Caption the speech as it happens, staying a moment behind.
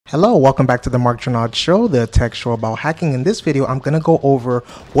Hello, welcome back to the Mark Gernard Show, the tech show about hacking. In this video, I'm going to go over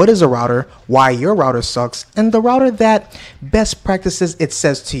what is a router, why your router sucks, and the router that best practices it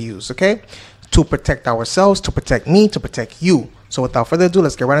says to use, okay? To protect ourselves, to protect me, to protect you. So without further ado,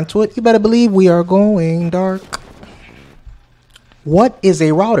 let's get right into it. You better believe we are going dark. What is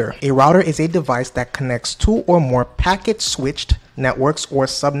a router? A router is a device that connects two or more packet-switched networks or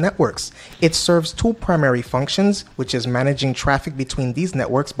subnetworks. It serves two primary functions, which is managing traffic between these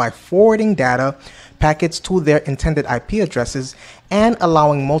networks by forwarding data packets to their intended IP addresses and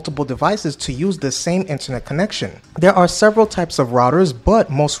allowing multiple devices to use the same internet connection. There are several types of routers, but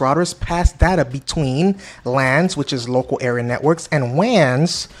most routers pass data between LANs, which is local area networks, and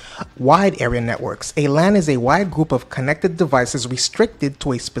WANs, wide area networks. A LAN is a wide group of connected devices restricted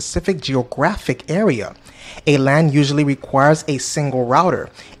to a specific geographic area. A LAN usually requires a single router.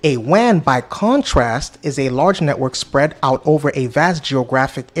 A WAN, by contrast, is a large network spread out over a vast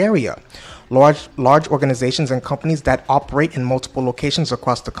geographic area. Large organizations and companies that operate in multiple locations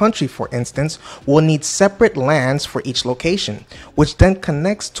across the country, for instance, will need separate LANs for each location, which then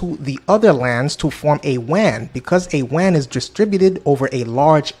connects to the other LANs to form a WAN because a WAN is distributed over a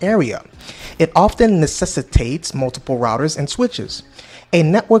large area. It often necessitates multiple routers and switches. A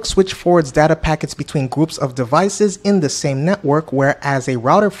network switch forwards data packets between groups of devices in the same network, whereas a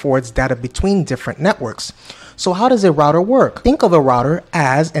router forwards data between different networks. So how does a router work? Think of a router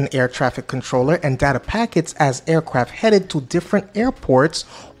as an air traffic controller and data packets as aircraft headed to different airports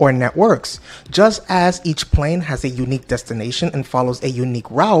or networks. Just as each plane has a unique destination and follows a unique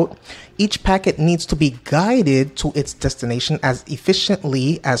route, each packet needs to be guided to its destination as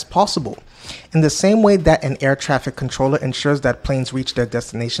efficiently as possible. In the same way that an air traffic controller ensures that planes reach their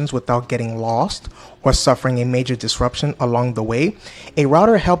destinations without getting lost or suffering a major disruption along the way, a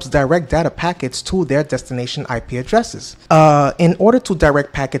router helps direct data packets to their destination IP addresses. In order to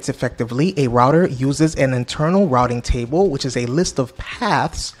direct packets effectively, a router uses an internal routing table, which is a list of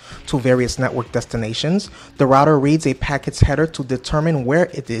paths to various network destinations. The router reads a packet's header to determine where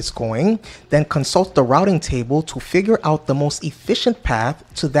it is going, then consults the routing table to figure out the most efficient path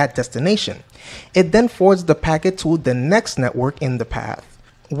to that destination. It then forwards the packet to the next network in the path.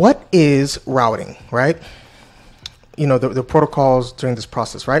 What is routing, right? You know, the protocols during this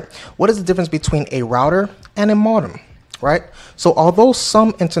process, right? What is the difference between a router and a modem, right? So although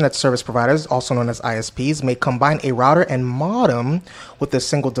some internet service providers, also known as ISPs, may combine a router and modem with a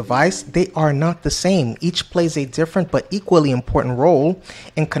single device, they are not the same. Each plays a different but equally important role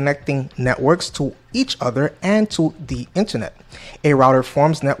in connecting networks to each other and to the internet. A router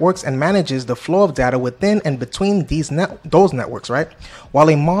forms networks and manages the flow of data within and between those networks, right? While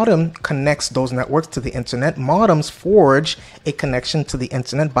a modem connects those networks to the internet, modems forge a connection to the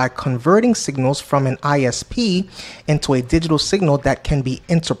internet by converting signals from an ISP into a digital signal that can be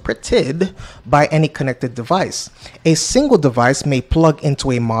interpreted by any connected device. A single device may plug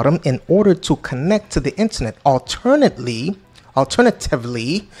into a modem in order to connect to the internet. Alternatively,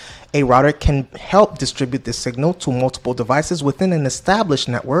 a router can help distribute the signal to multiple devices within an established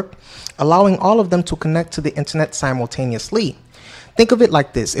network, allowing all of them to connect to the internet simultaneously. Think of it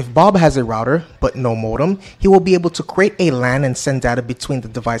like this. If Bob has a router but no modem, he will be able to create a LAN and send data between the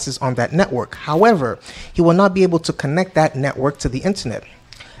devices on that network. However, he will not be able to connect that network to the internet.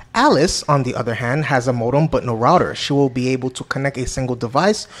 Alice, on the other hand, has a modem but no router. She will be able to connect a single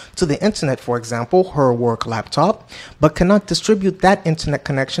device to the internet, for example, her work laptop, but cannot distribute that internet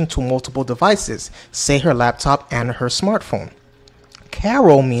connection to multiple devices, say her laptop and her smartphone.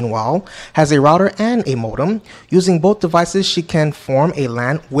 Carol, meanwhile, has a router and a modem. Using both devices, she can form a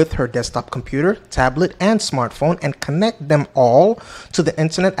LAN with her desktop computer, tablet, and smartphone and connect them all to the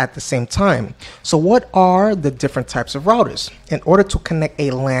internet at the same time. So what are the different types of routers? In order to connect a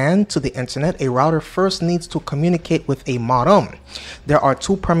LAN to the internet, a router first needs to communicate with a modem. There are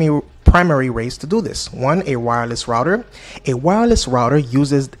two primary ways to do this. One, a wireless router. A wireless router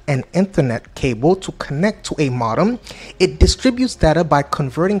uses an Ethernet cable to connect to a modem. It distributes data by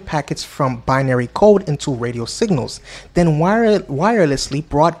converting packets from binary code into radio signals, then wirelessly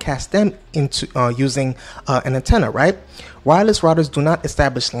broadcast them into using an antenna, right? Wireless routers do not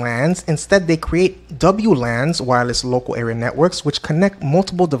establish LANs. Instead, they create WLANs, wireless local area networks, which connect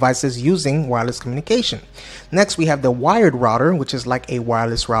multiple devices using wireless communication. Next, we have the wired router, which is like a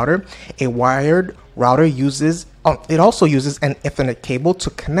wireless router. A wired router also uses an Ethernet cable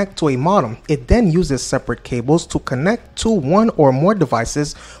to connect to a modem. It then uses separate cables to connect to one or more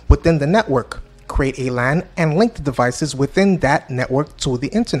devices within the network, create a LAN, and link the devices within that network to the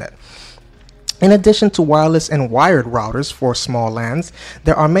internet. In addition to wireless and wired routers for small LANs,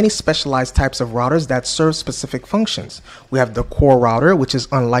 there are many specialized types of routers that serve specific functions. We have the core router, which is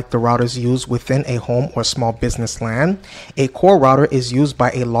unlike the routers used within a home or small business LAN. A core router is used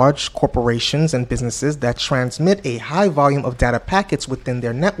by large corporations and businesses that transmit a high volume of data packets within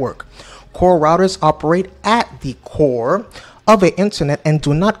their network. Core routers operate at the core of an internet and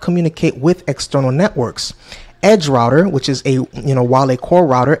do not communicate with external networks. Edge router, which is while a core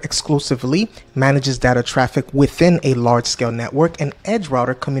router exclusively manages data traffic within a large-scale network, an edge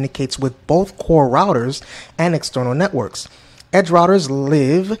router communicates with both core routers and external networks. Edge routers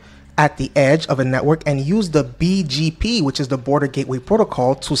live at the edge of a network and use the BGP, which is the Border Gateway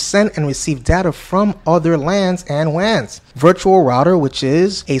Protocol, to send and receive data from other LANs and WANs. Virtual router, which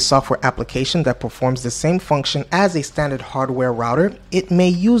is a software application that performs the same function as a standard hardware router. It may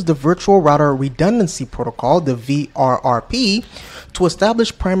use the Virtual Router Redundancy Protocol, the VRRP, to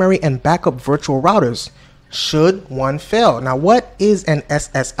establish primary and backup virtual routers should one fail. Now, what is an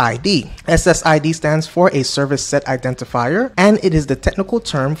SSID? SSID stands for a Service Set Identifier, and it is the technical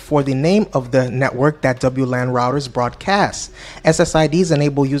term for the name of the network that WLAN routers broadcast. SSIDs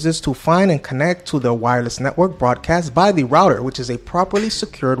enable users to find and connect to the wireless network broadcast by the router, which is a properly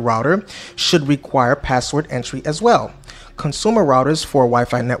secured router, should require password entry as well. Consumer routers for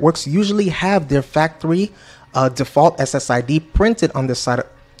Wi-Fi networks usually have their factory default SSID printed on the side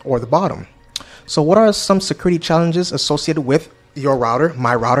or the bottom. So what are some security challenges associated with your router,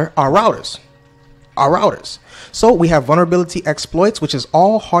 my router, our routers? So we have vulnerability exploits, which is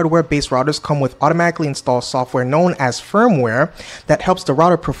all hardware-based routers come with automatically installed software known as firmware that helps the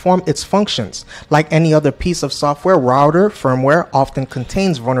router perform its functions. Like any other piece of software, router firmware often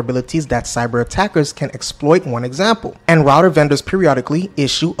contains vulnerabilities that cyber attackers can exploit. One example. And router vendors periodically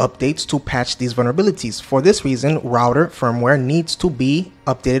issue updates to patch these vulnerabilities. For this reason, router firmware needs to be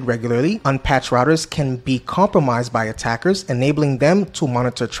updated regularly. Unpatched routers can be compromised by attackers, enabling them to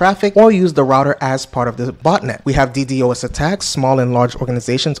monitor traffic or use the router as part of the botnet. We have DDoS attacks. Small and large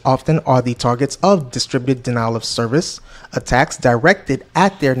organizations often are the targets of distributed denial of service attacks directed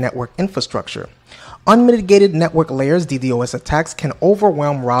at their network infrastructure. Unmitigated network layers DDoS attacks can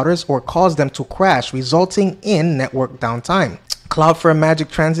overwhelm routers or cause them to crash, resulting in network downtime. Cloudflare Magic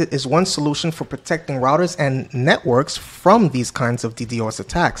Transit is one solution for protecting routers and networks from these kinds of DDoS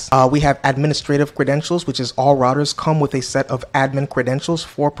attacks. We have administrative credentials, which is all routers come with a set of admin credentials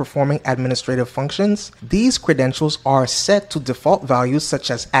for performing administrative functions. These credentials are set to default values such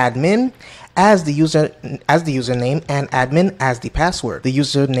as admin as the username and admin as the password. The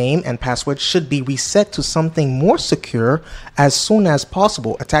username and password should be reset to something more secure as soon as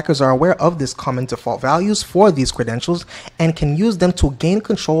possible. Attackers are aware of this common default values for these credentials and can use them to gain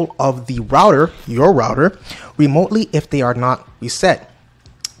control of the router, your router, remotely if they are not reset.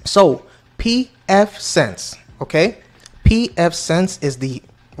 So pfSense, okay? pfSense is the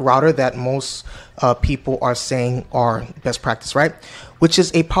router that most people are saying are best practice, right? Which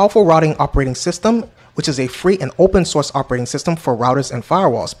is a powerful routing operating system, which is a free and open source operating system for routers and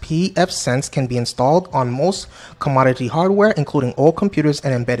firewalls. pfSense can be installed on most commodity hardware, including old computers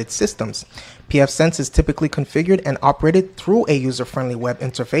and embedded systems. pfSense is typically configured and operated through a user-friendly web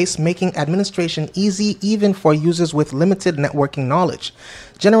interface, making administration easy even for users with limited networking knowledge.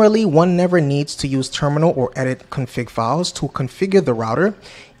 Generally, one never needs to use terminal or edit config files to configure the router.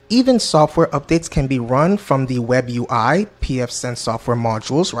 Even software updates can be run from the web UI, pfSense software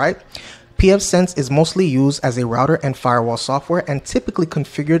modules, right? pfSense is mostly used as a router and firewall software and typically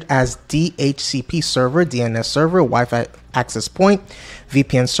configured as DHCP server, DNS server, Wi-Fi access point,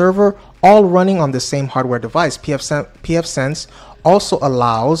 VPN server, all running on the same hardware device. pfSense also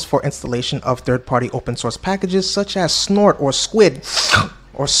allows for installation of third-party open source packages such as Snort or Squid,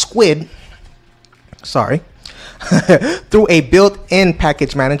 through a built-in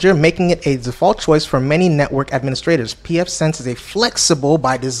package manager, making it a default choice for many network administrators. pfSense is flexible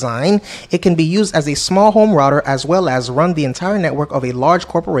by design. It can be used as a small home router as well as run the entire network of a large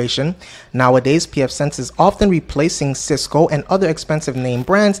corporation. Nowadays, pfSense is often replacing Cisco and other expensive name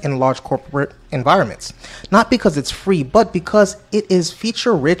brands in large corporate environments. Not because it's free, but because it is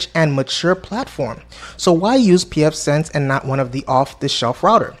feature-rich and mature platform. So why use pfSense and not one of the off-the-shelf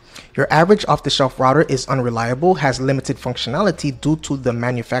router? Your average off-the-shelf router is unreliable, has limited functionality due to the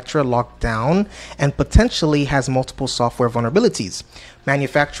manufacturer lockdown, and potentially has multiple software vulnerabilities.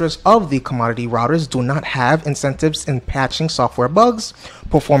 Manufacturers of the commodity routers do not have incentives in patching software bugs,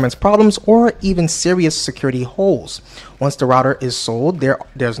 performance problems, or even serious security holes. Once the router is sold,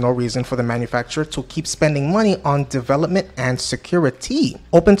 there's no reason for the manufacturer to keep spending money on development and security.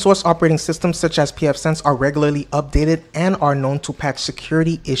 Open source operating systems such as pfSense are regularly updated and are known to patch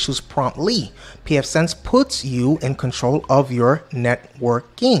security issues promptly. pfSense puts you in control of your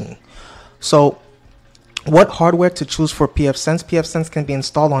networking. So, what hardware to choose for pfSense? pfSense can be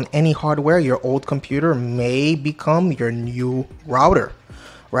installed on any hardware. Your old computer may become your new router,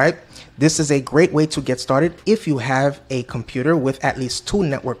 right? This is a great way to get started if you have a computer with at least 2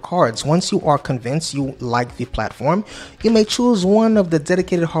 network cards. Once you are convinced you like the platform, you may choose one of the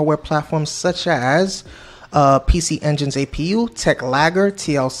dedicated hardware platforms such as PC Engine's APU, TechLagger,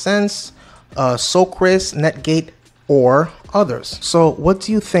 TLSense, Socris, Netgate, or others. So what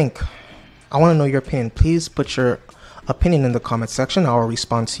do you think? I want to know your opinion. Please put your opinion in the comment section. I will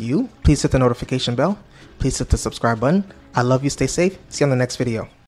respond to you. Please hit the notification bell. Please hit the subscribe button. I love you. Stay safe. See you on the next video.